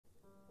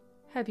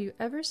Have you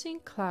ever seen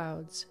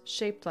clouds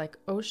shaped like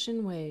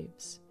ocean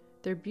waves?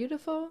 They're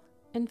beautiful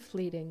and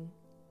fleeting.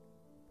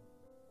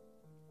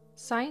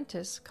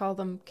 Scientists call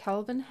them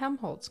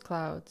Kelvin-Helmholtz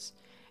clouds,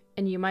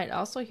 and you might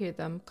also hear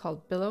them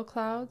called billow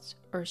clouds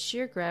or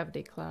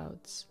shear-gravity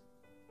clouds.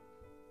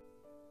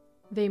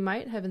 They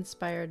might have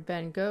inspired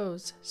Van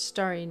Gogh's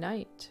Starry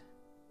Night.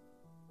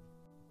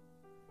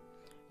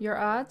 Your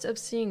odds of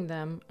seeing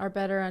them are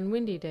better on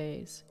windy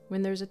days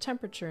when there's a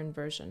temperature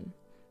inversion.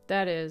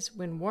 That is,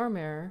 when warm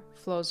air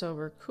flows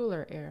over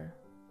cooler air.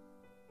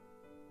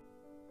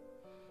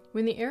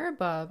 When the air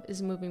above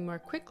is moving more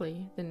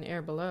quickly than the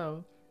air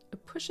below,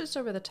 it pushes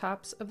over the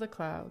tops of the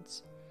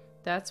clouds.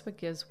 That's what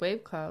gives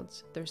wave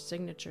clouds their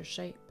signature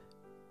shape.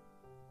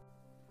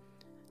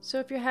 So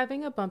if you're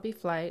having a bumpy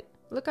flight,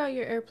 look out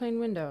your airplane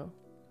window.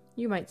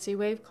 You might see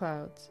wave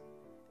clouds.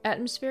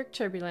 Atmospheric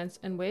turbulence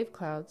and wave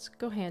clouds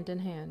go hand in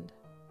hand.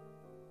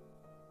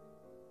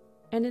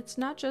 And it's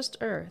not just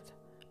Earth.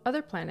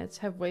 Other planets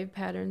have wave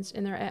patterns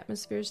in their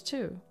atmospheres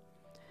too.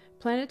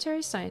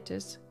 Planetary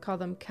scientists call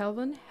them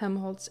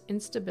Kelvin-Helmholtz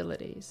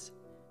instabilities.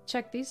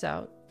 Check these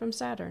out from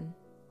Saturn.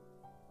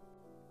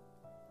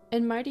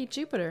 And mighty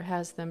Jupiter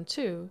has them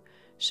too,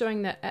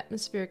 showing that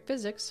atmospheric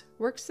physics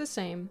works the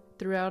same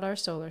throughout our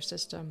solar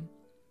system.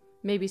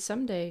 Maybe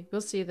someday we'll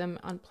see them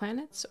on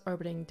planets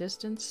orbiting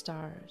distant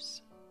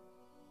stars.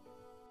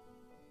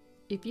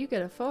 If you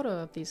get a photo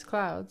of these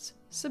clouds,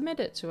 submit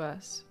it to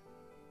us.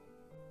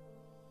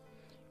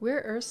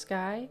 We're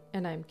EarthSky,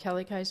 and I'm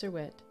Kelly Kizer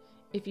Whitt.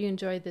 If you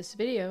enjoyed this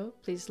video,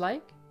 please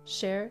like,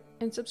 share,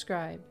 and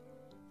subscribe.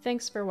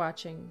 Thanks for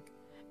watching,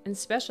 and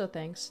special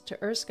thanks to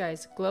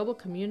EarthSky's global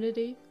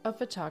community of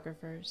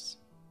photographers.